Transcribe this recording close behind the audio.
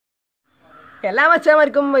എല്ലാ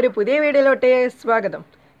മച്ചാന്മാർക്കും ഒരു പുതിയ വീഡിയോയിലോട്ട് സ്വാഗതം.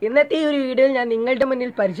 ഇന്നത്തെ ഈ ഒരു വീഡിയോയിൽ ഞാൻ നിങ്ങളുടെ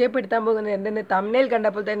മുന്നിൽ പരിചയപ്പെടുത്താൻ പോകുന്നത് എന്തെന്ന് തംബ്നെയിൽ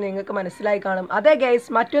കണ്ടപ്പോൾ തന്നെ നിങ്ങൾക്ക് മനസ്സിലായി കാണും. അതെ ഗൈസ്,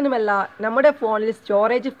 മറ്റൊന്നുമല്ല, നമ്മുടെ ഫോണിൽ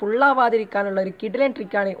സ്റ്റോറേജ് ഫുള്ളാവാതിരിക്കാനുള്ള ഒരു കിഡിലൻ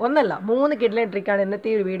ട്രിക്കാണ്. ഒന്നല്ല, 3 കിഡിലൻ ട്രിക്കാണ്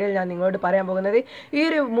ഇന്നത്തെ ഈ ഒരു വീഡിയോയിൽ ഞാൻ നിങ്ങളോട് പറയാൻ പോകുന്നത്. ഈ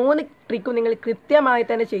ഒരു 3 ട്രിക്കും നിങ്ങൾ കൃത്യമായി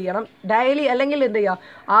തന്നെ ചെയ്യണം. ഡെയിലി അല്ലെങ്കിൽ എന്ത്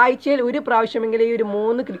ചെയ്യുക, ആഴ്ചയിൽ ഒരു പ്രാവശ്യമെങ്കിലും ഈ ഒരു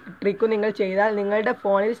 3 ട്രിക്കും നിങ്ങൾ ചെയ്താൽ നിങ്ങളുടെ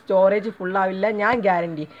ഫോണിൽ സ്റ്റോറേജ് ഫുള്ളാവില്ല, ഞാൻ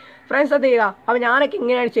ഗ്യാരണ്ടി. ഫ്രണ്ട്സ്, അത് ചെയ്യുക. അപ്പോൾ ഞാനൊക്കെ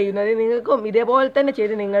ഇങ്ങനെയാണ് ചെയ്യുന്നത്. നിങ്ങൾക്കും ഇതേപോലെ തന്നെ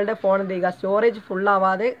ചെയ്ത് നിങ്ങളുടെ ഫോൺ എന്ത് ചെയ്യുക, സ്റ്റോറേജ്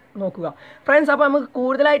ഫുള്ളാവാതെ നോക്കുക ഫ്രണ്ട്സ്. അപ്പോൾ നമുക്ക്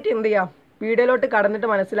കൂടുതലായിട്ട് എന്ത് ചെയ്യാം, വീഡിയോയിലോട്ട് കടന്നിട്ട്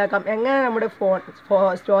മനസ്സിലാക്കാം എങ്ങനെ നമ്മുടെ ഫോൺ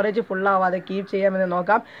സ്റ്റോറേജ് ഫുള്ളാവാതെ കീപ്പ് ചെയ്യാമെന്ന്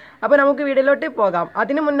നോക്കാം. അപ്പോൾ നമുക്ക് വീഡിയോയിലോട്ട് പോകാം.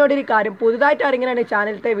 അതിന് മുന്നോട്ട് ഒരു കാര്യം, പുതുതായിട്ട് ആരെങ്കിലാണ്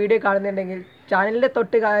ചാനലിലത്തെ വീഡിയോ കാണുന്നുണ്ടെങ്കിൽ ചാനലിൻ്റെ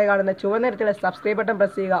തൊട്ട് കാണുന്ന ചുവന്ന നിറത്തിലുള്ള സബ്സ്ക്രൈബ് ബട്ടൺ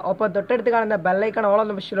പ്രസ് ചെയ്യുക. ഒപ്പം തൊട്ടടുത്ത് കാണുന്ന ബെല്ലൈക്കൺ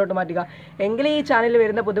ഓളൊന്ന് വിഷയിലോട്ട് മാറ്റുക. എങ്കിലും ഈ ചാനലിൽ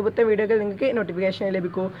വരുന്ന പുതുപുത്തൻ വീഡിയോകൾ നിങ്ങൾക്ക് നോട്ടിഫിക്കേഷൻ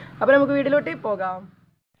ലഭിക്കൂ. അപ്പോൾ നമുക്ക് വീഡിയോയിലോട്ട് പോകാം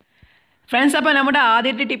ഫ്രണ്ട്സ്. അപ്പോൾ നമ്മുടെ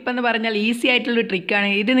ആദ്യത്തെ ടിപ്പ് എന്ന് പറഞ്ഞാൽ ഈസി ആയിട്ടുള്ളൊരു ട്രിക്കാണ്.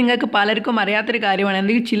 ഇത് നിങ്ങൾക്ക് പലർക്കും അറിയാത്തൊരു കാര്യമാണ്,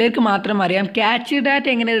 എന്തെങ്കിലും ചിലർക്ക് മാത്രം അറിയാം. ക്യാച്ച് ഡാറ്റ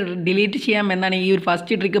എങ്ങനെ ഡിലീറ്റ് ചെയ്യാം എന്നാണ് ഈ ഒരു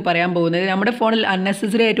ഫസ്റ്റ് ട്രിക്ക് പറയാൻ പോകുന്നത്. നമ്മുടെ ഫോണിൽ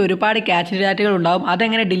അൺനെസസറി ആയിട്ട് ഒരുപാട് ക്യാച്ച് ഡാറ്റകൾ ഉണ്ടാകും.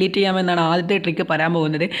 അതെങ്ങനെ ഡിലീറ്റ് ചെയ്യാമെന്നാണ് ആദ്യത്തെ ട്രിക്ക് പറയാൻ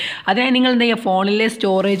പോകുന്നത്. അതിനായി നിങ്ങൾ എന്ത് ചെയ്യുക, ഫോണിലെ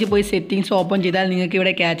സ്റ്റോറേജ് പോയി സെറ്റിങ്സ് ഓപ്പൺ ചെയ്താൽ നിങ്ങൾക്ക്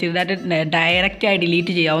ഇവിടെ ക്യാച്ച് ഡാറ്റ ഡയറക്റ്റായി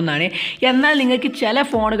ഡിലീറ്റ് ചെയ്യാവുന്നതാണ്. എന്നാൽ നിങ്ങൾക്ക് ചില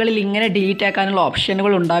ഫോണുകളിൽ ഇങ്ങനെ ഡിലീറ്റ് ആക്കാനുള്ള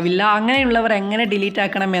ഓപ്ഷനുകൾ ഉണ്ടാവില്ല. അങ്ങനെയുള്ളവർ എങ്ങനെ ഡിലീറ്റ്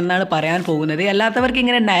ആക്കണം എന്നാണ് പറയാൻ പോകുന്നത്. അല്ലാത്തവർക്ക്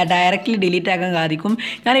ഇങ്ങനെ ഡയറക്റ്റ്ലി ഡിലീറ്റ് ആക്കാൻ സാധിക്കും.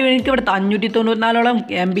 എനിക്കിവിടെ 594ഓളം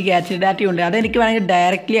MB ക്യാച്ച് ഡാറ്റയുണ്ട്. അതെനിക്ക് വേണമെങ്കിൽ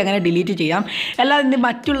ഡയറക്റ്റ്ലി അങ്ങനെ ഡിലീറ്റ് ചെയ്യാം. അല്ലാതെ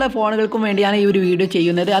മറ്റുള്ള ഫോണുകൾക്കും വേണ്ടിയാണ് ഈ ഒരു വീഡിയോ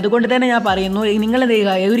ചെയ്യുന്നത്. അതുകൊണ്ട് തന്നെ ഞാൻ പറയുന്നു, നിങ്ങൾ എന്ത്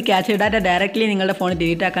ചെയ്യുക, ഒരു ക്യാച്ച് ഡാറ്റ ഡയറക്റ്റ്ലി നിങ്ങളുടെ ഫോണിൽ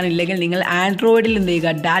ഡിലീറ്റ് ആക്കാനില്ലെങ്കിൽ നിങ്ങൾ ആൻഡ്രോയിഡിൽ എന്ത്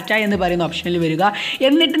ചെയ്യുക, ഡാറ്റ എന്ന് പറയുന്ന ഓപ്ഷനിൽ വരിക.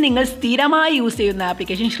 എന്നിട്ട് നിങ്ങൾ സ്ഥിരമായി യൂസ് ചെയ്യുന്ന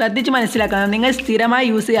ആപ്ലിക്കേഷൻ ശ്രദ്ധിച്ച് മനസ്സിലാക്കണം. നിങ്ങൾ സ്ഥിരമായി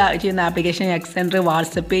യൂസ് ചെയ്യുന്ന ആപ്ലിക്കേഷൻ എക്സെൻഡർ,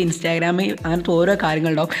 വാട്സപ്പ്, ഇൻസ്റ്റാഗ്രാം, അങ്ങനത്തെ ഓരോ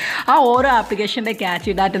കാര്യങ്ങളുണ്ടാവും. ആ ഓരോ ആപ്ലിക്കേഷൻ്റെ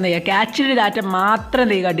ക്യാച്ച് ഡാറ്റ എന്ത് ചെയ്യുക, ക്യാച്ച് ഡാറ്റ മാത്രം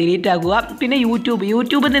എന്ത് ചെയ്യുക, ഡിലീറ്റ് ആക്കുക. പിന്നെ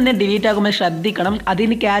യൂട്യൂബിൽ നിന്ന് ഡിലീറ്റ് ആകുമ്പോൾ ശ്രദ്ധിക്കണം.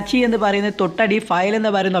 അതിന് ക്യാച്ച് എന്ന് പറയുന്നത് തൊട്ടടി ഫയൽ എന്ന്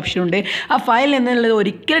പറയുന്ന ഓപ്ഷൻ ഉണ്ട്. ആ ഫയൽ എന്നുള്ളത്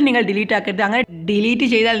ഒരിക്കലും നിങ്ങൾ ഡിലീറ്റ് ആക്കരുത്. അങ്ങനെ ഡിലീറ്റ്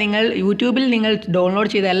ചെയ്താൽ നിങ്ങൾ യൂട്യൂബിൽ നിങ്ങൾ ഡൗൺലോഡ്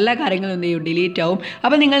ചെയ്ത എല്ലാ കാര്യങ്ങളും എന്ത് ചെയ്യും, ഡിലീറ്റ് ആവും.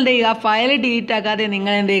 അപ്പോൾ നിങ്ങൾ എന്ത് ചെയ്യുക, ഫയൽ ഡിലീറ്റ് ആക്കാതെ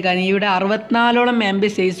നിങ്ങൾ എന്ത് ചെയ്യുക, ഇവിടെ 64ഓളം MB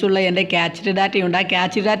സൈസുള്ള എൻ്റെ ക്യാച്ച് ഡാറ്റയുണ്ട്. ആ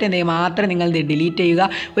ക്യാച്ച് ഡാറ്റ എന്ത് ചെയ്യും, മാത്രം നിങ്ങൾ ഡിലീറ്റ് ചെയ്യുക.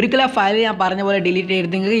 ഒരിക്കലും ആ ഫയൽ ഞാൻ പറഞ്ഞ പോലെ ഡിലീറ്റ്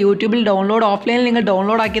ചെയ്യരുത്. നിങ്ങൾക്ക് യൂട്യൂബിൽ ഡൗൺലോഡ്, ഓഫ്ലൈനിൽ നിങ്ങൾ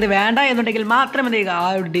ഡൗൺലോഡ് ആക്കിയത് വേണ്ട എന്നുണ്ടെങ്കിൽ മാത്രം എന്ത് ചെയ്യുക,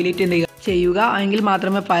 ആ ഡിലീറ്റ് എന്ത് ചെയ്യുക, എങ്കിൽ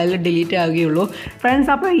മാത്രമേ ഫയൽ ഡിലീറ്റ് ആവുകയുള്ളൂ ഫ്രണ്ട്സ്.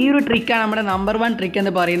 അപ്പോൾ ഈ ഒരു ട്രിക്കാണ് നമ്മുടെ നമ്പർ 1 ട്രിക്ക്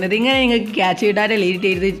എന്ന് പറയുന്നത്. ഇങ്ങനെ നിങ്ങൾക്ക് ക്യാച്ച് ഡാറ്റ ഡിലീറ്റ്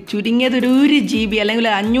ചെയ്ത് ചുരുങ്ങിയത് ഒരു 1 GB അല്ലെങ്കിൽ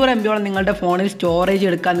 500 MB നിങ്ങളുടെ ഫോണിൽ സ്റ്റോറേജ്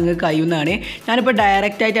എടുക്കാൻ നിങ്ങൾക്ക് കഴിയുന്നതാണ്. ഞാനിപ്പോൾ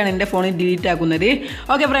ഡയറക്റ്റ് ആയിട്ടാണ് എൻ്റെ ഫോണിൽ ഡിലീറ്റ് ആക്കുന്നത്.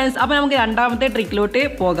 ഓക്കെ ഫ്രണ്ട്സ്, അപ്പോൾ നമുക്ക് രണ്ടാമത്തെ ട്രിക്കിലോട്ട്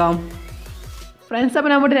പോകാം ഫ്രണ്ട്സ്.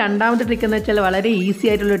 അപ്പോൾ നമ്മുടെ രണ്ടാമത്തെ ട്രിക്ക് എന്ന് വെച്ചാൽ വളരെ ഈസി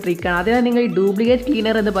ആയിട്ടുള്ള ട്രിക്കാണ്. അതിനാൽ നിങ്ങൾ ഈ ഡ്യൂപ്ലിക്കേറ്റ്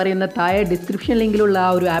ക്ലീനർ എന്ന് പറയുന്ന താഴെ ഡിസ്ക്രിപ്ഷൻ ലിങ്കിലുള്ള ആ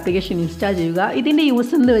ഒരു ആപ്ലിക്കേഷൻ ഇൻസ്റ്റാൾ ചെയ്യുക. ഇതിൻ്റെ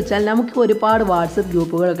യൂസ് എന്ന് വെച്ചാൽ നമുക്ക് ഒരുപാട് വാട്സപ്പ്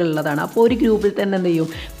ഗ്രൂപ്പുകളൊക്കെ ഉള്ളതാണ്. അപ്പോൾ ഒരു ഗ്രൂപ്പിൽ തന്നെ എന്ത് ചെയ്യും,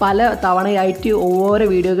 പല തവണയായിട്ട് ഓരോ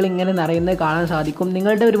വീഡിയോകൾ ഇങ്ങനെ നിറയുന്നത് കാണാൻ സാധിക്കും.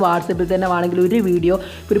 നിങ്ങളുടെ ഒരു വാട്സപ്പിൽ തന്നെ വേണമെങ്കിൽ ഒരു വീഡിയോ,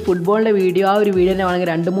 ഒരു ഫുട്ബോളിൻ്റെ വീഡിയോ, ആ ഒരു വീഡിയോ തന്നെ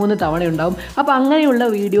വേണമെങ്കിൽ 2-3 തവണ ഉണ്ടാവും. അപ്പോൾ അങ്ങനെയുള്ള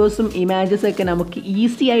വീഡിയോസും ഇമേജസൊക്കെ നമുക്ക്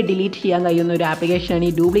ഈസിയായി ഡിലീറ്റ് ചെയ്യാൻ കഴിയുന്ന ഒരു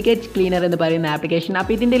ആപ്ലിക്കേഷനാണ് ഈ ഡ്യൂപ്ലിക്കേറ്റ് ക്ലീനർ എന്ന് പറയുന്ന ആപ്ലിക്കേഷൻ.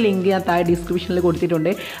 അപ്പോൾ ഇതിൻ്റെ ലിങ്ക് ഞാൻ താഴെ ഡിസ്ക്രിപ്ഷനിൽ കൊടുത്തിട്ടുണ്ട്.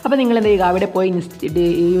 അപ്പോൾ നിങ്ങൾ എന്ത് ചെയ്യുക, അവിടെ പോയി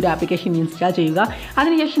ഈ ഒരു ആപ്ലിക്കേഷൻ ഇൻസ്റ്റാൾ ചെയ്യുക.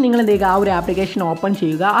 അതിനുശേഷം നിങ്ങൾ എന്ത് ചെയ്യുക, ആ ഒരു ആപ്ലിക്കേഷൻ ഓപ്പൺ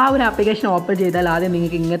ചെയ്യുക. ആ ഒരു ആപ്ലിക്കേഷൻ ഓപ്പൺ ചെയ്താൽ ആദ്യം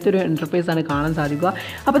നിങ്ങൾക്ക് ഇങ്ങനത്തെ ഒരു ഇൻ്റർഫേസ് ആണ് കാണാൻ സാധിക്കുക.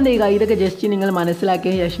 അപ്പോൾ എന്ത് ചെയ്യുക, ഇതൊക്കെ ജസ്റ്റ് നിങ്ങൾ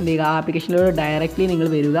മനസ്സിലാക്കിയ ശേഷം എന്ത് ചെയ്യുക, ആ ആപ്ലിക്കേഷനിലൂടെ ഡയറക്റ്റ്ലി നിങ്ങൾ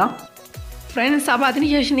വരിക ഫ്രണ്ട്സ്. അപ്പോൾ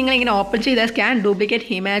അതിനുശേഷം നിങ്ങളിങ്ങനെ ഓപ്പൺ ചെയ്താൽ scan duplicate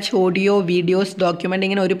image, audio, videos, document,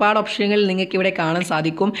 ഇങ്ങനെ ഒരുപാട് ഓപ്ഷനുകൾ നിങ്ങൾക്ക് ഇവിടെ കാണാൻ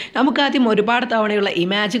സാധിക്കും. നമുക്ക് ആദ്യം ഒരുപാട് തവണയുള്ള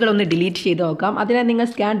ഇമേജുകളൊന്ന് ഡിലീറ്റ് ചെയ്ത് നോക്കാം. അതിനാൽ നിങ്ങൾ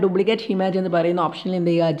സ്കാൻ ഡ്യൂപ്ലിക്കേറ്റ് ഇമേജ് എന്ന് പറയുന്ന ഓപ്ഷനിൽ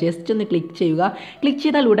എന്ത് ചെയ്യുക, ജസ്റ്റ് ഒന്ന് ക്ലിക്ക് ചെയ്യുക. ക്ലിക്ക്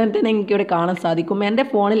ചെയ്താൽ ഉടൻ തന്നെ നിങ്ങൾക്ക് ഇവിടെ കാണാൻ സാധിക്കും. എൻ്റെ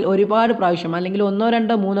ഫോണിൽ ഒരുപാട് പ്രാവശ്യം അല്ലെങ്കിൽ 1,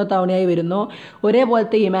 2, 3 തവണയായി വരുന്നു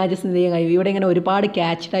ഒരേപോലത്തെ ഇമേജസ് എന്ത് ചെയ്യാൻ കഴിയും. ഇവിടെ ഇങ്ങനെ ഒരുപാട്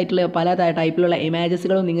ക്യാച്ച്ഡ് ആയിട്ടുള്ള പല ടൈപ്പിലുള്ള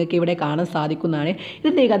ഇമേജസുകളും നിങ്ങൾക്ക് ഇവിടെ കാണാൻ സാധിക്കുന്നതാണ്.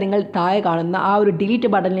 ഇത് എന്ത് ചെയ്യുക, നിങ്ങൾ താഴെ കാണുന്ന ആ ഒരു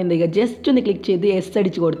ഡിലീറ്റ് ബട്ടണിൽ എന്ത് ചെയ്യുക, ജസ്റ്റ് ഒന്ന് ക്ലിക്ക് ചെയ്ത് എസ്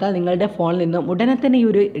അടിച്ച് കൊടുത്താൽ നിങ്ങളുടെ ഫോണിൽ നിന്നും ഉടനെ തന്നെ ഈ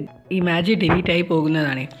ഒരു ഇമേജ് ഡിലീറ്റ് ആയി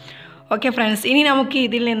പോകുന്നതാണ്. ഓക്കെ ഫ്രണ്ട്സ്, ഇനി നമുക്ക്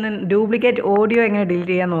ഇതിൽ നിന്ന് ഡ്യൂപ്ലിക്കേറ്റ് ഓഡിയോ എങ്ങനെ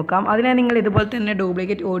ഡിലീറ്റ് ചെയ്യാൻ നോക്കാം. അതിനായി നിങ്ങൾ ഇതുപോലെ തന്നെ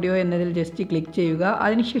ഡ്യൂപ്ലിക്കേറ്റ് ഓഡിയോ എന്നതിൽ ജസ്റ്റ് ക്ലിക്ക് ചെയ്യുക.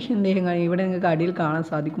 അതിനുശേഷം എന്ത് ചെയ്യുക, ഇവിടെ നിങ്ങൾക്ക് അടിയിൽ കാണാൻ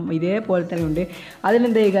സാധിക്കും ഇതേപോലെ തന്നെ ഉണ്ട്.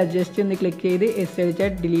 അതിലെന്ത് ചെയ്യുക, ജസ്റ്റ് ഒന്ന് ക്ലിക്ക് ചെയ്ത് എസ് അടിച്ചാൽ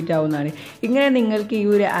ഡിലീറ്റ് ആവുന്നതാണ്. ഇങ്ങനെ നിങ്ങൾക്ക് ഈ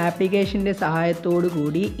ഒരു ആപ്ലിക്കേഷൻ്റെ സഹായത്തോടു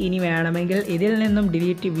കൂടി ഇനി വേണമെങ്കിൽ ഇതിൽ നിന്നും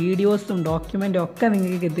ഡിലീറ്റ് വീഡിയോസും ഡോക്യുമെൻറ്റും ഒക്കെ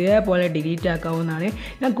നിങ്ങൾക്ക് ഇതേപോലെ ഡിലീറ്റ് ആക്കാവുന്നതാണ്.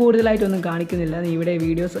 ഞാൻ കൂടുതലായിട്ടൊന്നും കാണിക്കുന്നില്ല, ഇവിടെ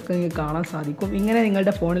വീഡിയോസൊക്കെ നിങ്ങൾക്ക് കാണാൻ സാധിക്കും. ഇങ്ങനെ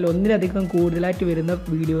നിങ്ങളുടെ ഫോണിൽ ഒന്നിലധികം കൂടുതലായിട്ട് വരുന്ന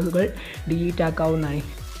വീഡിയോസുകൾ ഡിലീറ്റ് ആക്കാവുന്നതാണ്.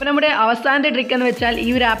 അപ്പോൾ നമ്മുടെ അവസാനത്തെ ട്രിക്ക് എന്ന് വെച്ചാൽ ഈ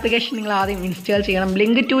ഒരു ആപ്ലിക്കേഷൻ നിങ്ങൾ ആദ്യം ഇൻസ്റ്റാൾ ചെയ്യണം.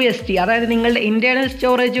 ലിങ്ക് ടു SD, അതായത് നിങ്ങളുടെ ഇൻറ്റേർണൽ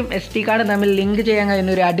സ്റ്റോറേജും SD കാർഡും തമ്മിൽ ലിങ്ക് ചെയ്യാൻ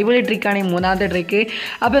കഴിയുന്ന ഒരു അടിപൊളി ട്രിക്കാണ് ഈ മൂന്നാമത്തെ ട്രിക്ക്.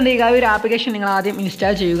 അപ്പോൾ എന്ത് ചെയ്യുക, ഒരു ആപ്ലിക്കേഷൻ നിങ്ങൾ ആദ്യം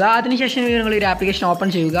ഇൻസ്റ്റാൾ ചെയ്യുക. അതിനുശേഷം നിങ്ങൾ ഒരു ആപ്ലിക്കേഷൻ ഓപ്പൺ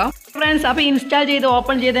ചെയ്യുക. ഫ്രണ്ട്സ്, അപ്പോൾ ഇൻസ്റ്റാൾ ചെയ്ത്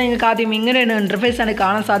ഓപ്പൺ ചെയ്ത് നിങ്ങൾക്ക് ആദ്യം ഇങ്ങനെയാണ് ഇൻ്റർഫേസ് ആണ്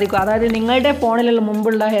കാണാൻ സാധിക്കും. അതായത് നിങ്ങളുടെ ഫോണിലുള്ള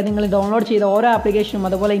മുമ്പുള്ള നിങ്ങൾ ഡൗൺലോഡ് ചെയ്ത ഓരോ ആപ്ലിക്കേഷനും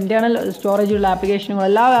അതുപോലെ ഇൻറ്റേർണൽ സ്റ്റോറേജുള്ള ആപ്ലിക്കേഷനുകളും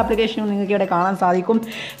എല്ലാ ആപ്ലിക്കേഷനും നിങ്ങൾക്ക് ഇവിടെ കാണാൻ സാധിക്കും.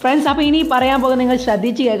 ഫ്രണ്ട്സ്, അപ്പോൾ ഇനി പറയാൻ പോകുന്നത് നിങ്ങൾ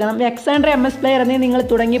ശ്രദ്ധിച്ച് കേൾക്കണം. എക്സാൻഡർ MS പ്ലെയർ എന്നീ നിങ്ങൾ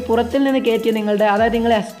തുടങ്ങി പുറത്തിൽ നിന്ന് കയറ്റി നിങ്ങളുടെ അതായത്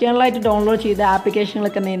നിങ്ങൾ എക്സ്റ്റേണലായിട്ട് ഡൗൺലോഡ് ചെയ്ത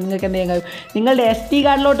ആപ്ലിക്കേഷനുകളൊക്കെ നിങ്ങൾക്ക് എന്ത് ചെയ്യാൻ കഴിയും, നിങ്ങളുടെ SD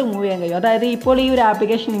കാർഡിലോട്ട് മൂവ് ചെയ്യാൻ കഴിയും. അതായത് ഇപ്പോൾ ഈ ഒരു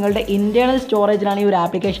ആപ്ലിക്കേഷൻ നിങ്ങളുടെ ഇൻറ്റേർണൽ സ്റ്റോറേജിലാണ് ഈ ഒരു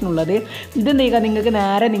ആപ്ലിക്കേഷൻ ഉള്ളത്. ഇതെന്ത് ചെയ്യുക, നിങ്ങൾക്ക്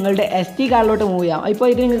നേരെ നിങ്ങളുടെ SD കാർഡിലോട്ട് മൂവ് ചെയ്യാം. ഇപ്പോൾ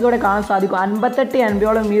ഇത് നിങ്ങൾക്ക് ഇവിടെ കാണാൻ സാധിക്കും 58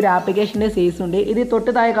 MB ഈ ഒരു ആപ്ലിക്കേഷൻ്റെ സൈസ് ഉണ്ട്. ഇത്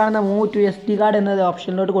തൊട്ട് താഴെ കാണുന്ന മൂവ് ടു SD കാർഡ് എന്നത്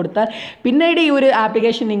ഓപ്ഷനിലോട്ട് കൊടുത്താൽ പിന്നീട് ഈ ഒരു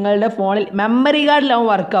ആപ്ലിക്കേഷൻ നിങ്ങളുടെ ഫോണിൽ മെമ്മറി കാർഡിലാവും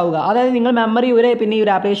വർക്ക് ആവുക. അതായത് നിങ്ങൾ മെമ്മറി പിന്നെ ഈ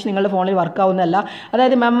ഒരു ആപ്ലിക്കേഷൻ നിങ്ങളുടെ ഫോണിൽ വർക്ക് ആവുന്നതല്ല,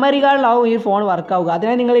 അതായത് മെമ്മറി കാർഡിലാവും ഈ ഫോൺ വർക്ക് ആവുക.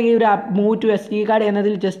 അതിനായി നിങ്ങൾ ഈ ഒരു മൂവ് ടു SD കാർഡ്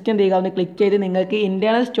എന്നതിൽ ജസ്റ്റ് എന്ത് ചെയ്യുക, ഒന്ന് ക്ലിക്ക് ചെയ്ത് നിങ്ങൾക്ക്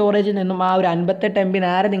ഇൻറ്റേർണൽ സ്റ്റോറേജിൽ നിന്നും ആ ഒരു 58 MB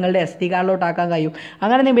നേരെ നിങ്ങളുടെ SD കാർഡിലോട്ട് ആക്കാൻ കഴിയും.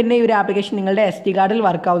 അങ്ങനെ പിന്നെ ഈ ഒരു ആപ്ലിക്കേഷൻ നിങ്ങളുടെ SD കാർഡിൽ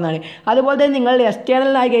വർക്ക് ആവുന്നതാണ്. അതുപോലെ തന്നെ നിങ്ങളുടെ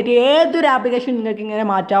എക്സ്റ്റേണലായി കയറ്റി ഏതൊരു ആപ്ലിക്കേഷൻ നിങ്ങൾക്ക് ഇങ്ങനെ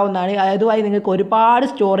മാറ്റാവുന്നതാണ്. അതുമായി നിങ്ങൾക്ക് ഒരുപാട്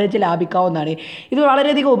സ്റ്റോറേജ് ലാഭിക്കാവുന്നതാണ്. ഇത്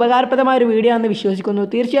വളരെയധികം ഉപകാരപ്രദമായ ഒരു വീഡിയോ ആണെന്ന് വിശ്വസിക്കുന്നു.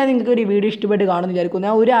 തീർച്ചയായും നിങ്ങൾക്ക് ഒരു വീഡിയോ ഇഷ്ടപ്പെട്ട് കാണുമെന്ന് വിചാരിക്കുന്നു.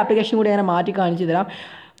 ഞാൻ ഒരു ആപ്ലിക്കേഷൻ കൂടി അങ്ങനെ മാറ്റി കാണിച്ചു തരാം.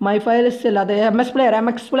 മൈ ഫയൽസ് അല്ലാതെ MS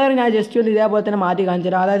പ്ലെയർ ഞാൻ ജസ്റ്റ് ഒന്ന് ഇതേപോലെ തന്നെ മാറ്റി കാണിച്ചു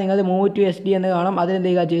തരാം. അതായത് നിങ്ങൾ മൂവ് ടു SD എന്ന് കാണാം. അതിനെന്ത്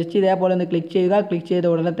ചെയ്യുക, ജസ്റ്റ് ഇതേപോലെ ഒന്ന് ക്ലിക്ക് ചെയ്യുക. ക്ലിക്ക് ചെയ്ത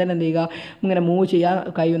ഉടനെ തന്നെ എന്ത് ചെയ്യുക, ഇങ്ങനെ മൂവ് ചെയ്യാൻ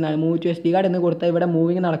കഴിയുന്നതാണ്. മൂവ് ടു SD കാർഡ് എന്ന് കൊടുത്താൽ ഇവിടെ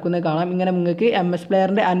മൂവിങ് നടക്കുന്നത് കാണാം. ഇങ്ങനെ നിങ്ങൾക്ക് MS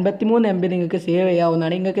പ്ലെയറിൻ്റെ 53 MB നിങ്ങൾക്ക് സേവ്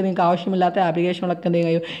ചെയ്യാവുന്നതാണ്. നിങ്ങൾക്ക് ആവശ്യമില്ലാത്ത ആപ്ലിക്കേഷനുകളൊക്കെ എന്ത്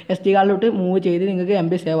ചെയ്യും, SD കാർഡിലോട്ട് മൂവ് ചെയ്ത് നിങ്ങൾക്ക്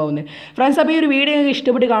MB സേവ് ആവുന്നത്. ഫ്രണ്ട്സ്, അപ്പോൾ ഈ ഒരു വീഡിയോ നിങ്ങൾക്ക്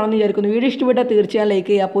ഇഷ്ടപ്പെട്ട് കാണുമെന്ന് വിചാരിക്കുന്നു. വീഡിയോ ഇഷ്ടപ്പെട്ടാൽ തീർച്ചയായും ലൈക്ക്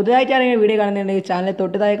ചെയ്യുക. പുതുതായിട്ടാണ് വീഡിയോ കാണുന്നുണ്ടെങ്കിൽ ചാനൽ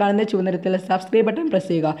തൊട്ടതായി കാണുന്ന ചുവന്ന സബ്സ്ക്രൈബ് ബട്ടൺ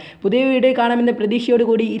പ്രസ് ചെയ്യുക. പുതിയ വീഡിയോ കാണാമെന്ന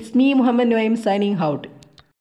പ്രതീക്ഷയോടുകൂടി it's me Muhammad നൊയ്ം signing out.